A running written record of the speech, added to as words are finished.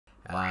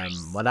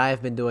what I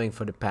have been doing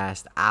for the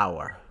past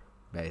hour,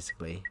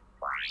 basically,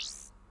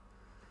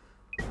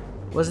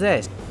 was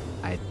this.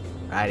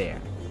 Right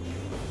here.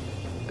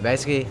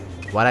 Basically,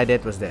 what I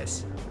did was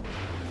this.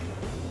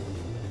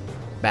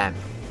 Bam.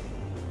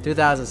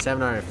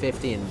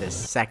 2,750 in this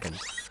second.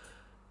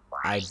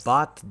 I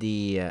bought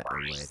the,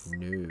 wait,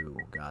 no,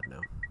 God no.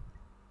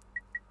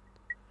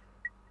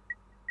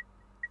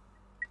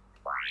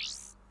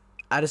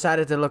 I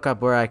decided to look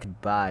up where I could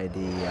buy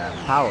the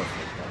power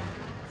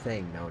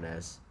thing known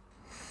as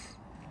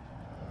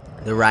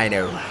the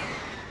RYNO.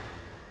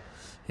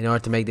 In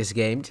order to make this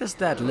game just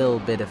that little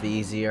bit of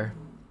easier.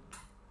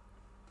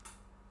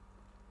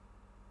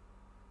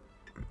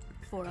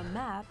 For a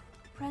map,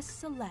 press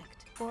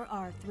select or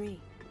R3.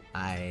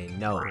 I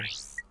know.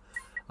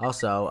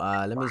 Also,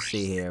 let me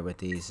see here with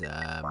these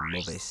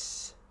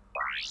movies.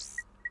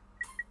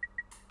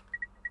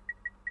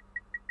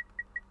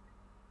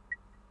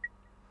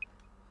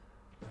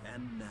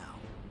 And now,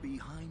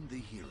 behind the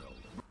hero.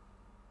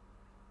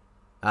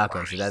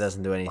 Okay, so that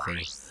doesn't do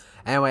anything.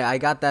 Anyway, I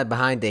got that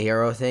behind the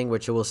hero thing,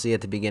 which you will see at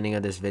the beginning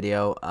of this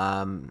video.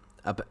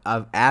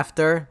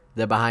 After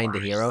the behind the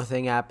hero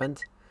thing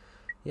happened,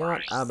 you know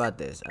what? How about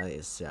this?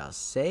 I'll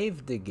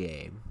save the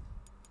game.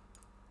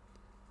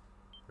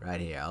 Right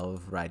here,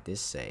 I'll write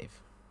this save.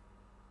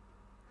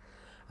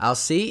 I'll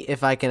see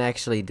if I can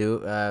actually do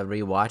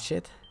rewatch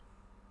it.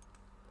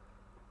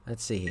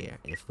 Let's see here.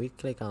 If we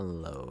click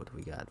on load,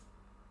 we got.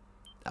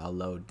 I'll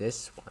load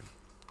this one.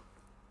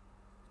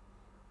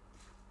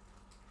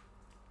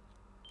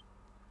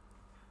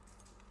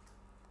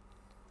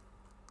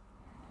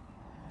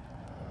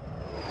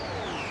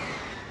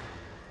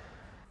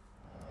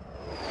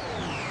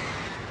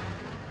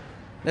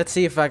 Let's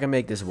see if I can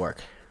make this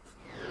work.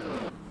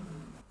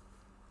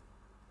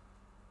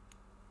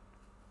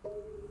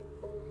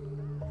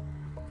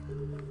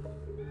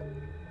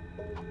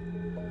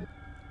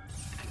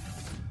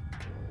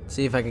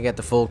 See if I can get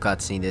the full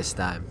cutscene this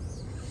time.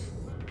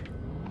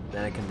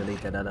 Then I can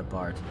delete that other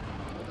part.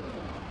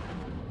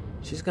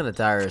 She's gonna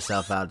tire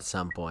herself out at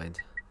some point.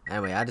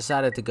 Anyway, I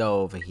decided to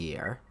go over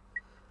here.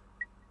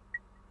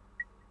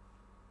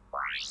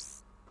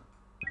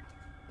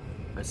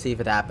 Let's see if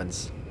it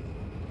happens.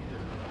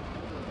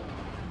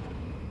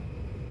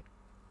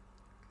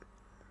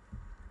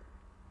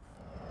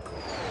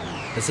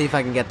 Let's see if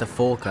I can get the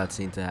full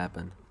cutscene to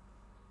happen.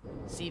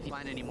 See if you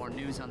find any more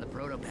news on the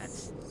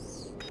proto-pets.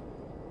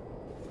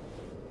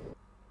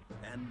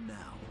 And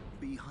now,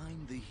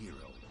 Behind the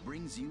Hero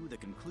brings you the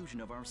conclusion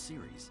of our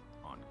series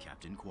on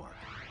Captain Quark.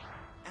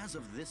 As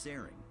of this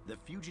airing, the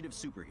fugitive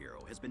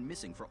superhero has been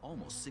missing for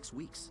almost 6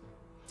 weeks.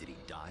 Did he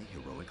die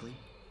heroically?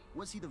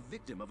 Was he the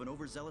victim of an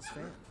overzealous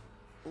fan?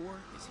 Or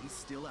is he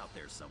still out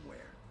there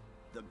somewhere?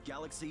 The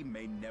galaxy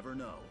may never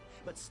know,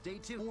 but stay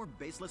tuned for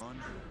baseless on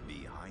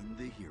Behind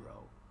the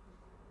Hero.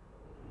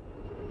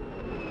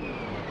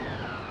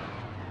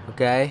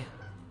 Okay.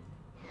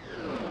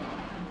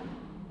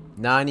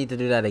 Now I need to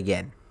do that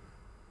again.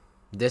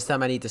 This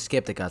time I need to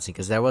skip the cutscene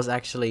because there was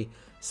actually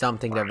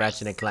something that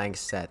Ratchet Clank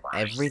said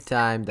every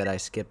time that I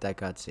skip that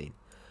cutscene.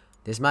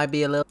 This might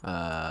be a little.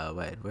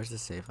 Wait, where's the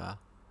save file?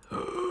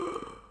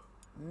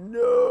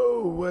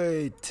 No,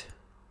 wait.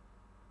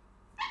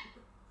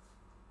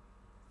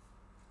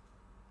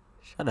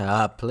 Shut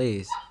up,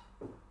 please.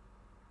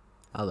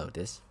 I'll load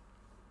this.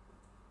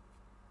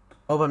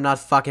 Hope I'm not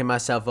fucking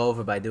myself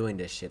over by doing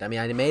this shit. I mean,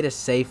 I made a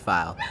save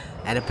file,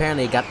 and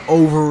apparently it got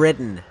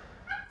overwritten.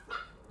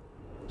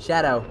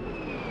 Shadow.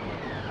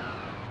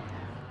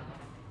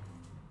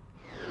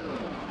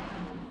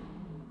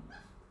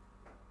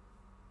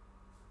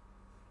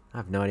 I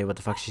have no idea what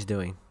the fuck she's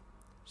doing.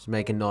 She's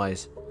making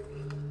noise.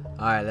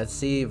 Alright, let's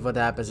see what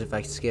happens if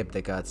I skip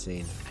the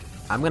cutscene.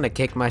 I'm gonna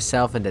kick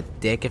myself in the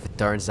dick if it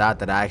turns out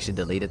that I actually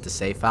deleted the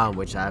save file in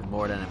which I have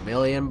more than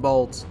 1,000,000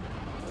 bolts.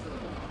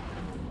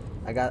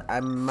 I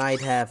might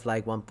have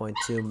like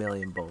 1.2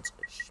 million bolts.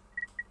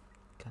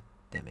 God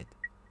damn it.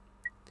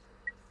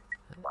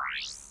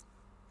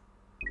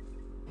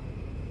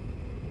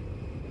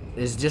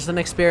 It's just an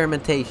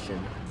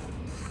experimentation.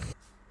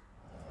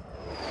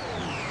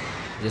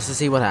 Just to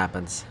see what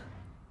happens.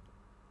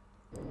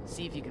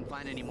 See if you can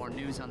find any more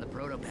news on the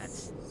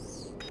proto-pets.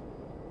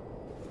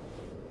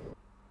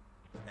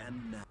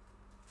 And now.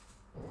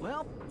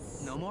 Well,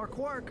 no more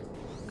Quark.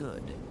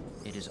 Good.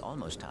 It is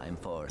almost time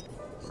for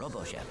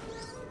RoboChef.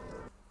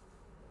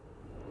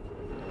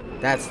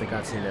 That's the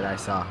cutscene that I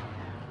saw.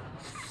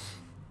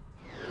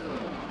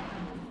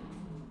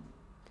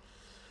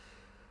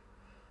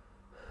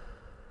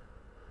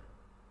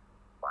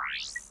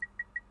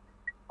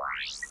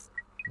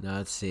 Now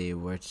let's see,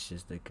 which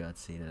is the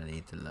cutscene I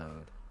need to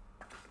load.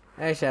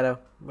 Hey Shadow,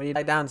 will you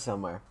lie down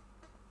somewhere?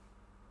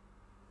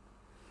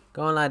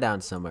 Go and lie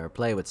down somewhere, or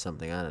play with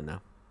something, I don't know.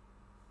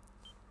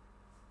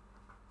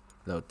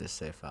 Load this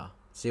save file.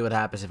 See what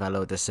happens if I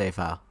load this save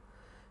file.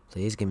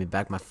 Please give me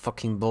back my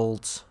fucking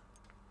bolts.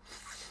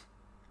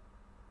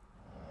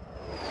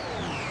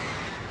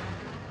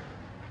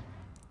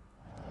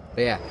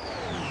 But yeah.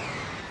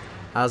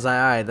 I was like,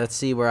 alright, let's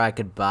see where I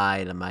could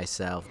buy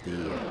myself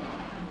the...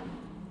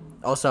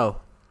 Also,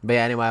 but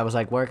yeah, anyway, I was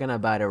like, where can I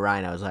buy the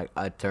RYNO? I was like,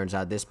 it turns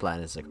out this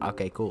planet. It's like,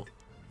 okay, cool.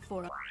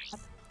 For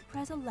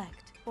press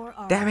select or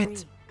R3. Damn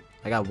it!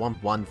 I got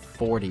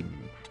 140.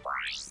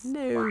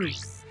 No.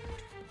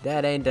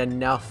 That ain't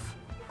enough.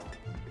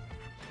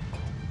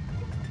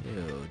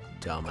 You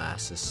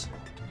dumbasses.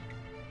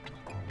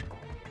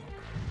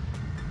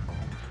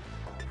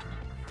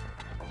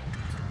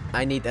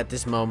 I need at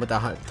this moment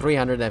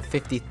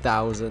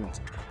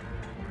 350,000.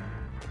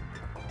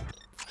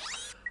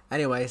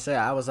 Anyway, so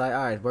yeah, I was like,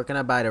 alright, where can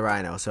I buy the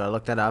RYNO? So I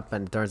looked that up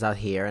and it turns out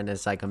here and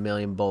it's like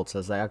 1,000,000 bolts. I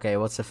was like, okay,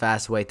 what's the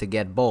fast way to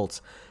get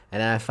bolts?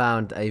 And then I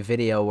found a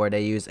video where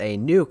they use a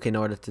nuke in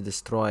order to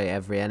destroy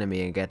every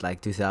enemy and get like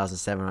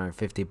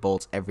 2,750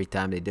 bolts every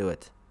time they do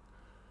it.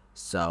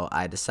 So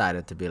I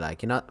decided to be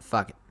like, you know what,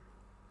 fuck it.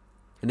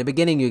 In the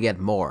beginning you get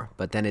more,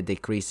 but then it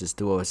decreases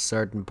to a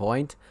certain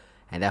point.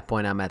 And that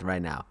point I'm at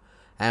right now.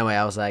 Anyway,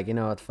 I was like, you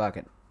know what, fuck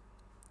it.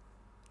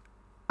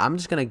 I'm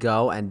just gonna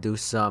go and do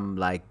some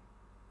like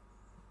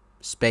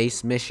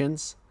space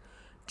missions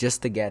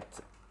just to get...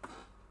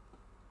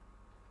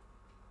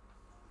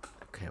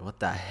 Okay, what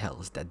the hell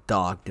is that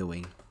dog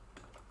doing?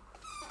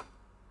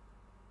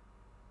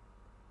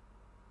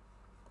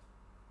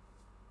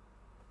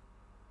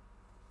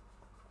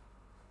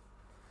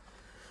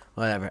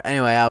 Whatever.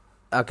 Anyway,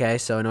 okay,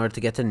 so in order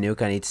to get the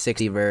nuke, I need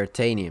 60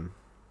 veritanium.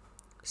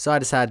 So I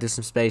decided to do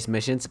some space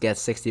missions, get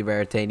 60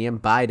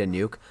 veritanium, buy the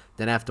nuke.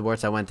 Then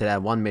afterwards, I went to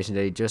that one mission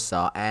that you just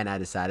saw, and I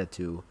decided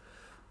to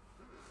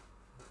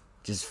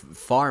just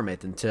farm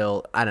it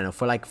until, I don't know,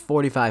 for like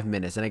 45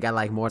 minutes. And I got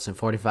like more than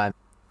 45.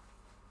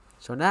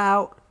 So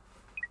now...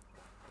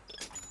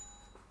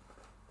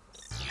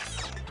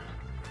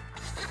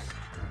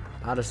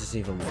 How does this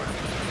even work?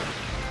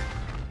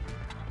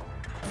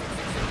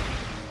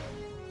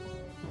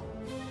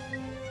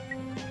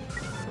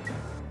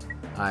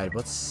 Alright,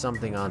 what's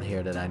something on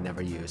here that I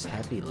never use?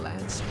 Happy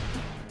Lancer.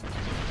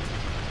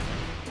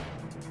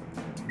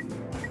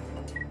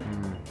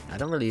 I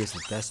don't really use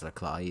the Tesla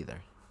Claw either.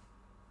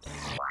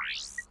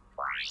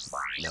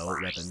 No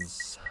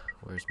weapons.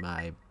 Where's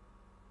my...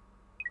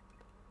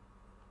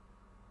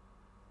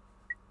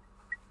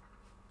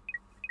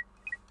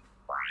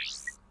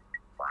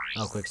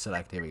 Oh, quick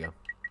select. Here we go.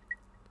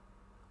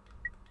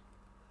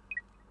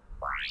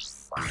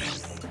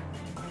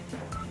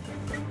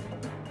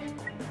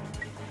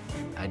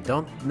 I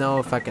don't know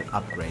if I can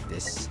upgrade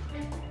this.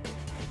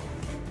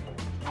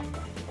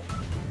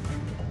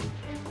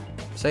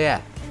 So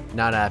yeah,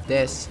 now that I have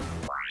this,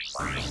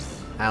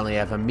 I only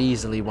have a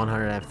measly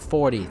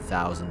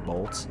 140,000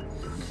 bolts.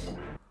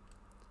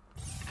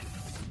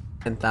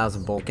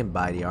 10,000 bolts can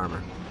buy the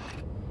armor.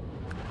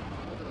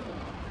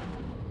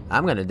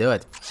 I'm gonna do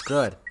it.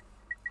 Screw it.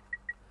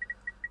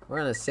 We're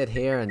gonna sit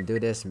here and do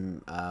this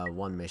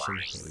one mission.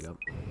 Here we go.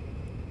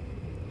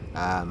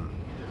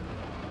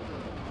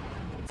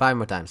 5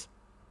 more times.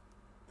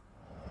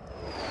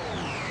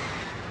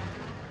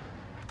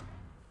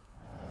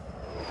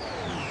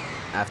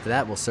 After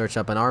that, we'll search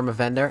up an armor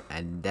vendor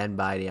and then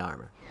buy the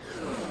armor.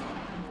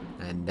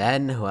 And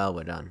then, well,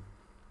 we're done.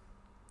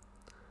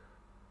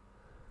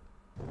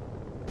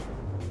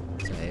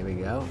 So here we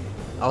go.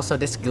 Also,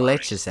 this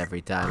glitches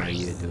every time I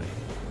use it.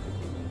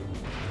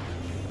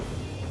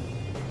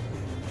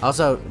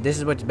 Also, this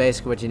is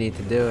basically what you need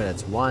to do.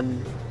 That's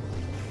 1,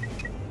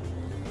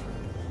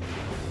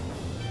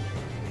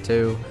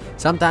 2.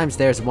 Sometimes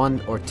there's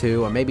 1 or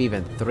 2 or maybe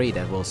even 3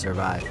 that will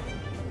survive.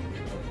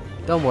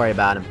 Don't worry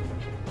about them.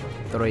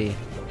 3.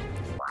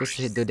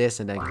 Just do this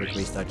and then click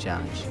restart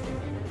challenge.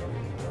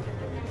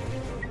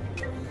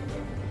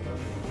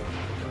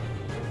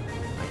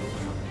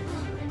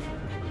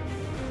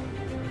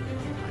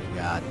 Oh my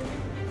god.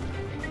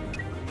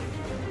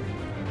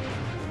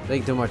 I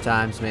think 2 more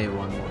times, maybe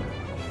 1 more.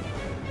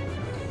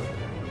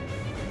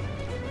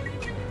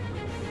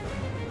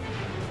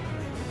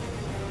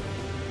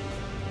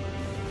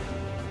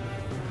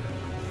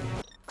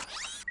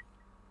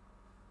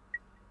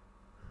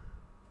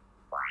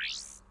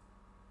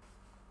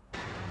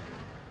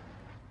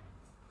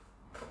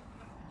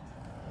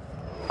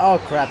 Oh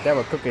crap, there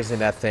were cookies in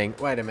that thing.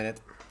 Wait a minute.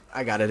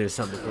 I gotta do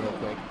something real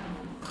quick.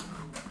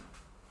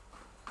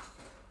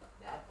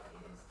 That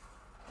is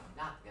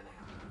not gonna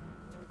happen.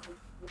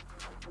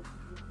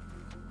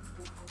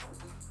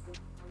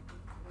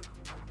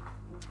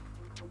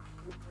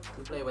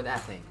 Who played with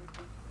that thing?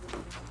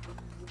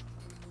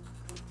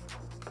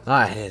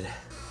 Alright.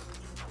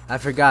 I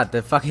forgot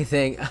the fucking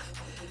thing.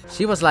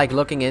 She was like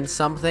looking in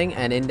something,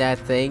 and in that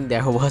thing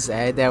there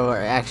were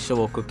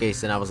actual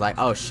cookies, and I was like,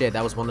 oh shit,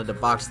 that was one of the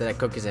boxes that had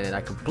cookies in it.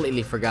 I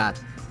completely forgot.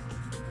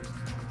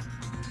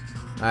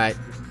 Alright,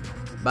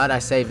 but I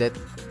saved it.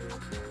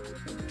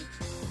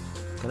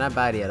 Can I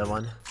buy the other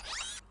one?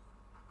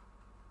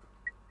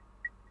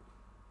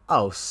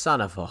 Oh,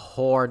 son of a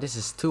whore, this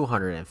is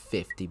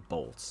 250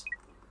 bolts.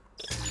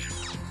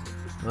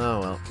 Oh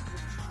well.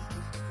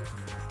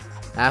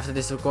 After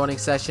this recording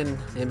session,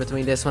 in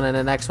between this one and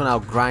the next one, I'll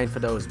grind for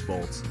those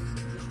bolts.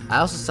 I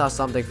also saw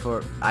something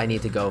for... I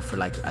need to go for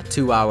like a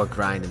 2-hour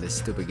grind in this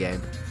stupid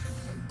game.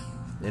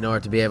 In order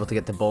to be able to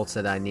get the bolts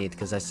that I need.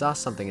 Because I saw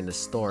something in the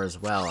store as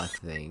well, I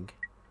think.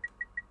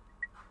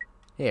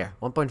 Here,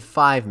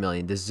 1.5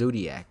 million, the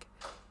Zodiac.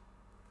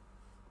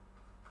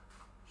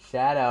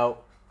 Shadow.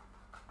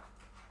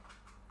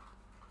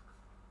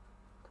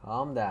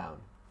 Calm down.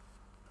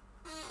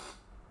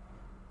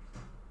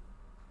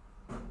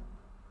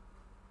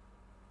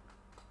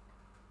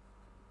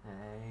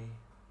 Hey.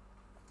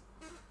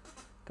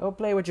 Go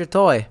play with your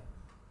toy.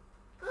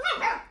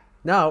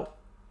 No.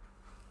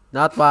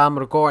 Not while I'm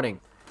recording.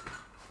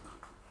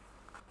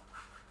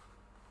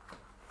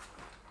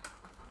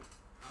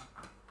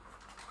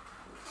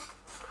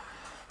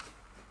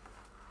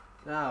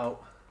 No.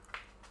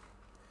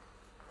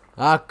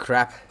 Oh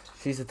crap.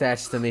 She's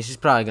attached to me. She's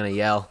probably gonna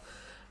yell.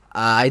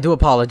 I do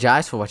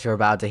apologize for what you're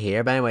about to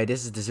hear. But anyway,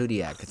 this is the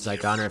Zodiac. It's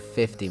like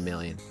 150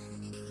 million.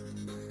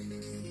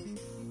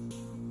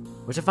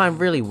 Which I find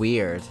really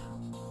weird.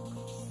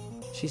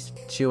 She's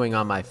chewing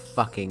on my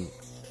fucking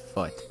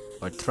foot.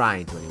 Or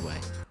trying to anyway.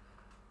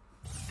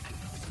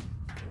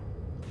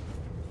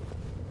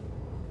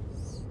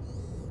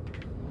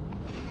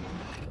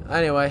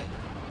 Anyway.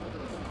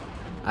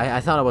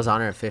 I thought it was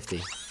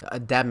 150.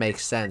 That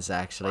makes sense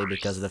actually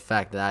because of the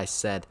fact that I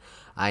said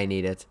I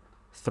needed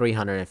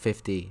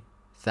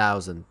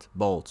 350,000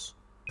 bolts.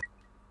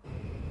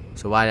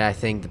 So why did I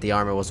think that the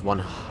armor was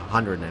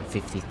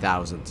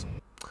 150,000?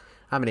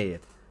 I'm an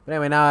idiot. But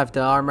anyway, now I have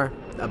the armor,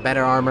 a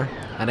better armor,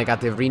 and I got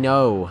the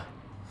RYNO.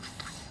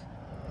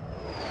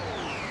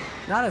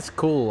 Not as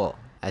cool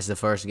as the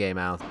first game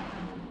out.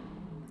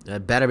 I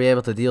better be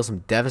able to deal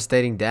some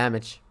devastating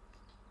damage.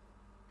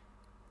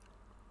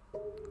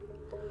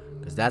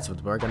 Because that's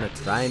what we're gonna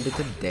try and do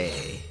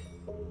today.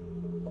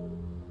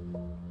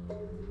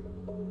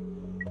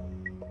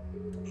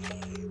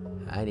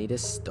 I need a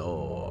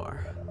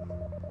store.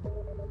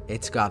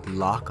 It's got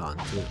lock on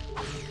too.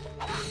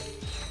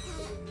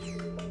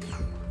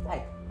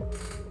 Hey.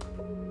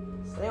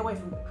 Stay away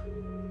from...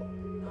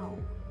 No.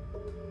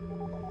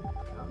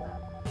 Calm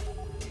down.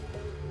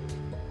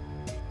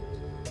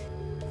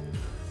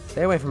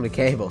 Stay away from the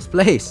cables,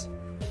 please.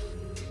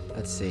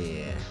 Let's see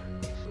here.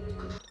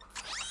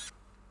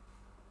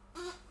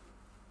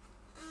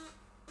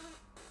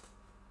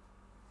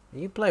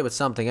 You play with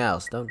something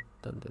else. Don't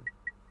do.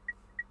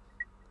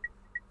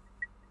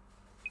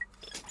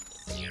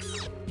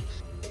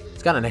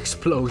 It's got an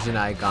explosion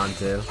icon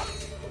too.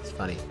 It's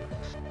funny.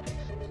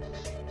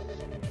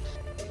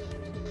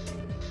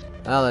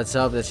 Well, let's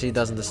hope that she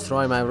doesn't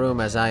destroy my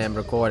room as I am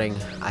recording.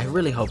 I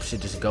really hope she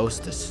just goes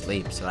to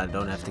sleep so I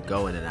don't have to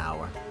go in an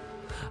hour.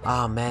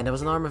 Oh man, there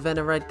was an armor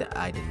vendor right there.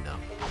 I didn't know.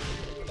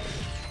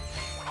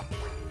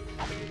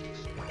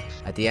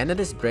 At the end of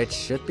this bridge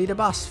should be the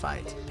boss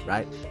fight,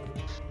 right?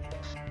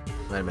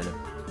 Wait a minute.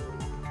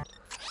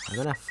 I'm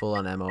gonna have full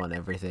on ammo and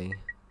everything.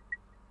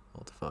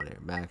 Hold the phone here.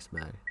 Max.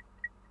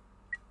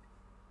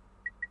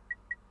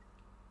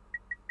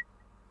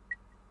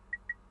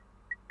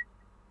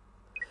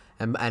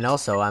 And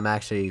also, I'm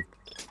actually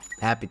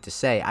happy to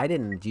say I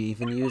didn't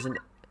even use an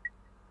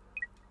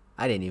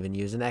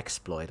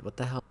exploit. What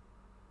the hell?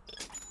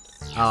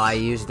 Oh, I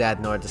used that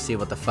in order to see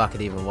what the fuck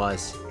it even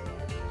was.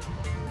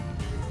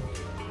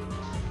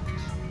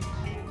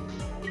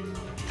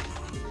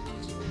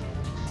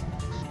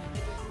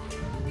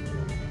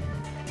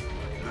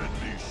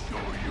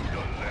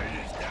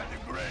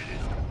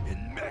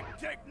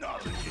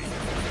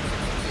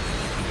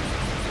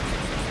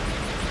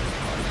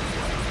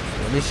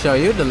 Let me show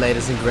you the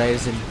latest and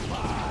greatest in...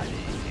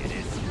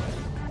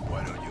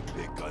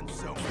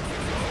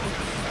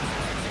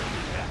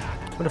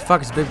 Where the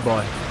fuck is Big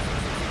Boy?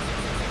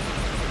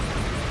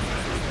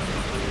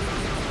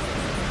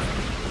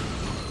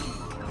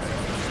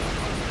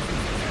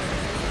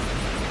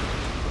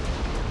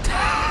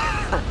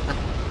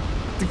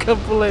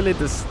 Completely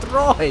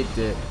destroyed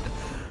it.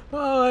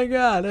 Oh my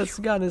god, this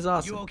gun is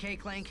awesome. You okay,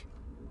 Clank?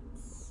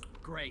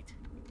 Great.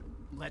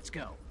 Let's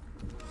go.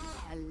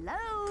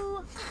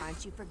 Hello?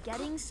 Aren't you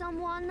forgetting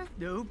someone?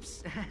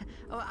 Oops.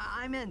 Oh,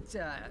 I meant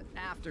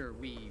after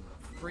we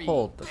free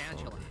Hold the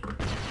Angela. phone.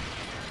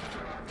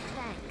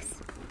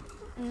 Thanks.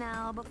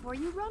 Now, before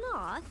you run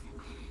off,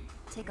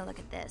 take a look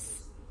at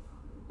this.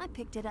 I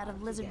picked it out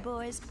of Lizard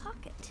Boy's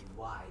pocket.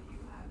 Why do you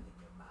have it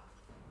in your mouth?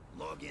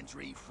 Log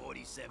entry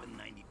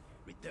 4790,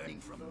 returning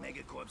from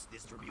Megacorp's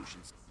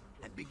distributions,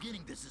 and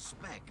beginning to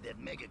suspect that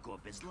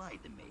Megacorp has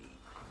lied to me.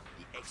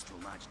 The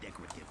extra-large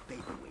decorative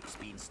paperweights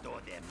being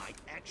stored there might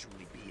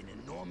actually be an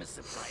enormous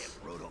supply of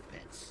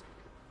protopets,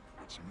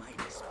 which might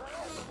explain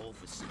how the whole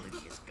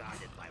facility is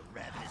guarded by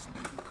ravenous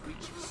mutant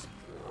creatures.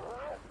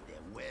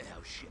 Their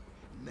warehouse ship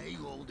may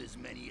hold as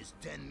many as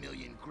 10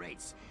 million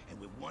crates, and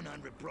with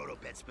 100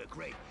 protopets per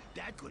crate,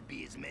 that could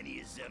be as many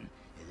as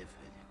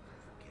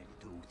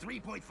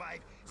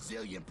 3.5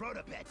 zillion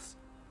protopets.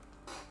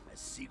 A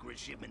secret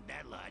shipment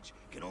that large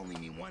can only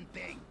mean one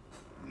thing.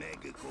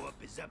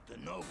 Megacorp is up to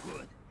no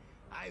good.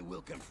 I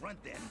will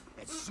confront them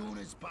as soon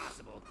as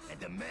possible and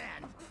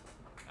demand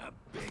A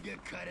bigger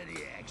cut of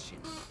the action.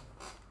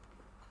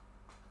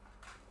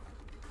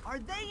 Are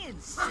they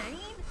insane?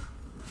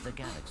 The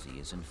galaxy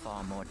is in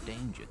far more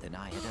danger than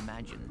I had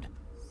imagined.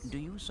 Do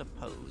you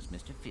suppose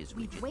Mr. Fizzwidget...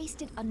 We've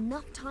wasted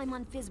enough time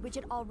on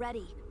Fizzwidget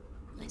already.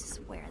 I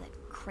swear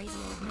that crazy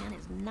old man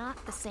is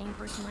not the same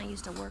person I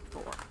used to work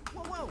for.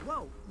 Whoa, whoa,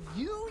 whoa.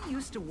 You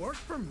used to work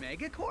for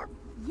Megacorp?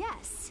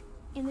 Yes,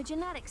 in the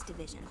genetics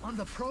division. On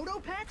the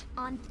Protopet?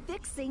 On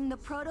fixing the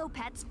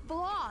Protopet's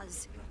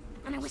flaws.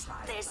 And I was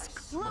this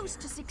close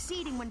to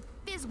succeeding when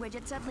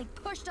Fizzwidget suddenly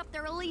pushed up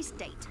their release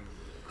date.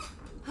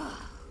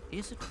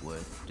 Is it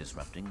worth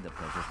disrupting the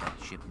Protopet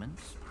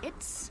shipments?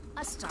 It's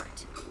a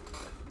start.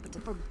 But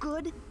for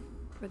good,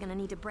 we're gonna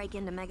need to break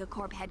into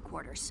Megacorp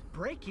headquarters.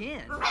 Break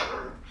in?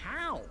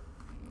 How?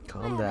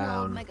 Calm I have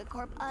down. no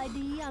Megacorp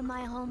ID on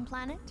my home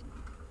planet.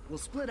 We'll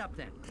split up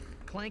then.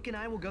 Clank and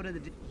I will go to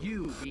the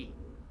UV.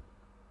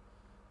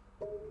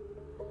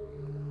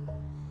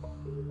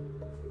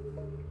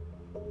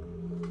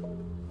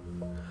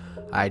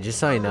 Alright, just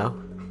so you know.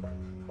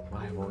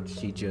 Why won't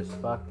she just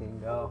fucking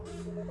go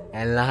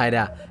and lie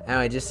down?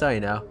 Anyway, just so you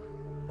know,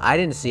 I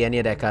didn't see any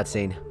of that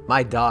cutscene.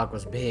 My dog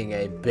was being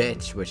a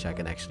bitch, which I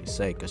can actually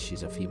say because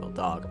she's a female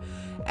dog.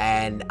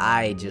 And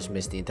I just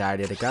missed the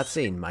entirety of the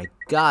cutscene. My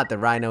god, the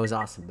RYNO is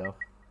awesome though.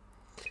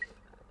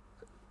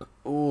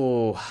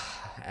 Ooh,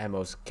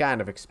 ammo's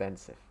kind of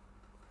expensive.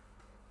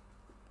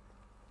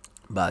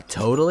 But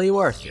totally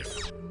worth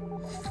it.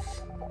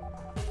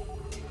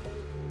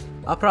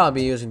 I'll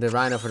probably be using the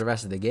RYNO for the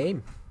rest of the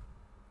game.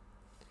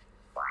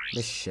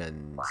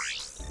 Missions.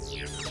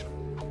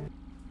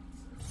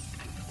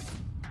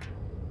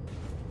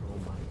 Oh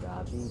my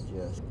god, he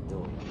just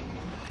doing.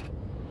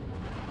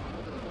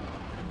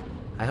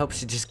 I hope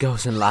she just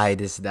goes and lies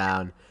this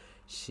down.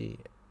 She.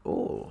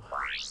 Oh.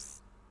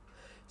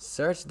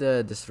 Search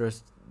the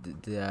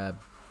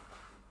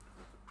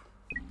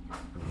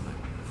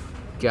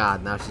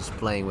God, now she's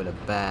playing with a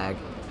bag.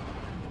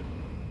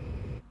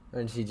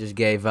 And she just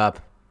gave up.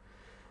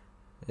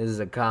 This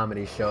is a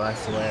comedy show, I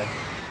swear.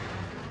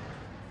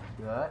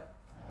 What?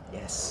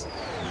 Yes.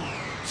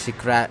 She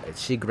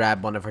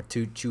grabbed one of her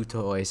two chew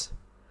toys.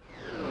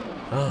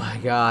 Oh my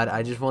god,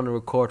 I just want to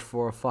record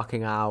for a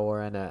fucking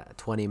hour and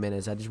 20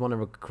 minutes. I just want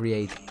to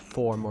create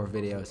 4 more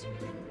videos.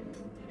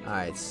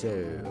 Alright,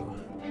 so...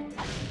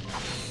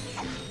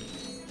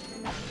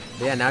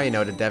 But yeah, now you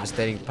know the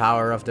devastating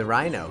power of the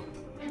RYNO.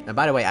 And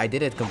by the way, I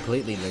did it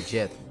completely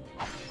legit.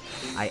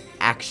 I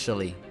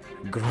actually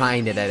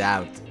grinded it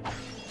out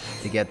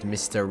to get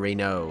Mr.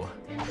 RYNO.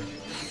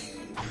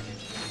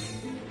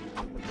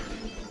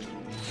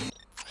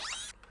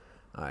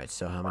 Alright,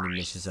 so how many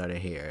missions are there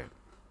here?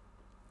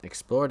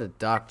 Explore the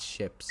docked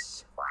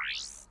ships.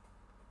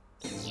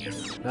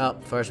 Well,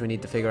 first we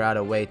need to figure out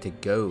a way to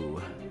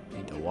go. We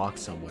need to walk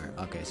somewhere.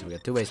 Okay, so we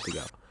got 2 ways to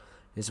go.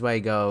 This way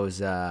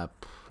goes, I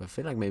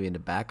feel like maybe in the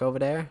back over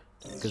there.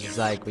 Because it's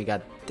like we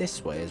got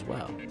this way as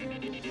well.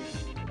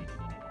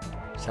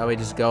 Shall we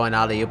just go and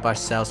alley-oop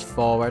ourselves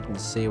forward and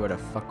see where the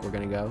fuck we're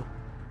gonna go?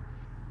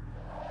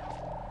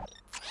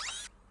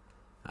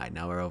 Alright,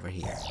 now we're over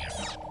here.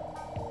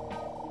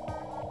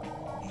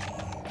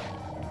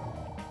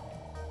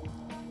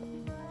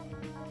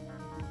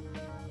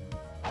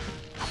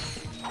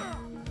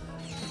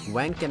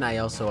 When can I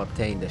also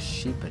obtain the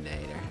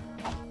sheepinator?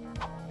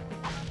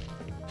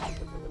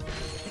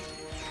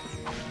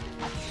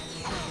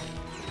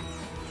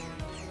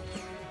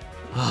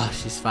 Oh,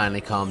 she's finally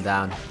calmed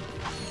down.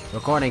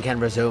 Recording can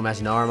resume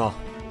as normal.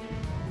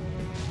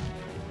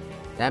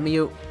 Damn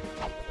you.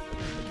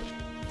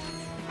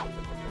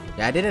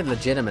 Yeah, I did it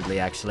legitimately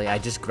actually. I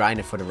just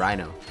grinded for the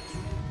RYNO.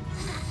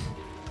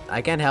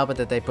 I can't help it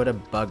that they put a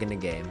bug in the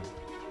game.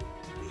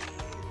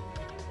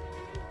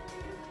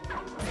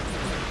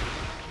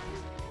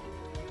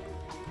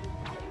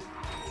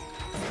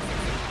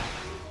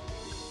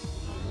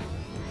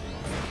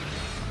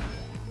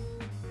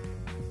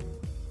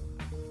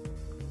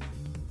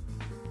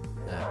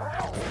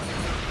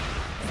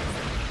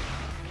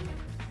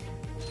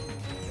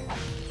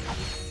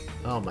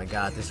 Oh my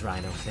god, this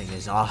RYNO thing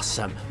is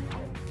awesome.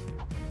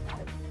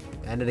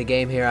 End of the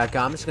game, here I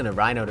come. I'm just gonna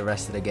RYNO the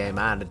rest of the game.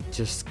 I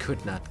just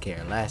could not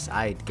care less.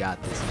 I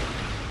got this.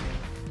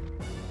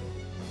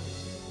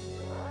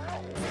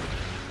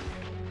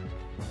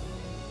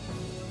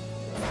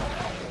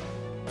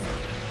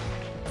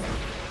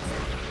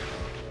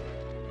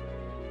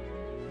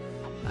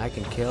 I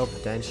can kill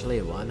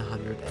potentially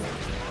 100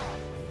 enemies.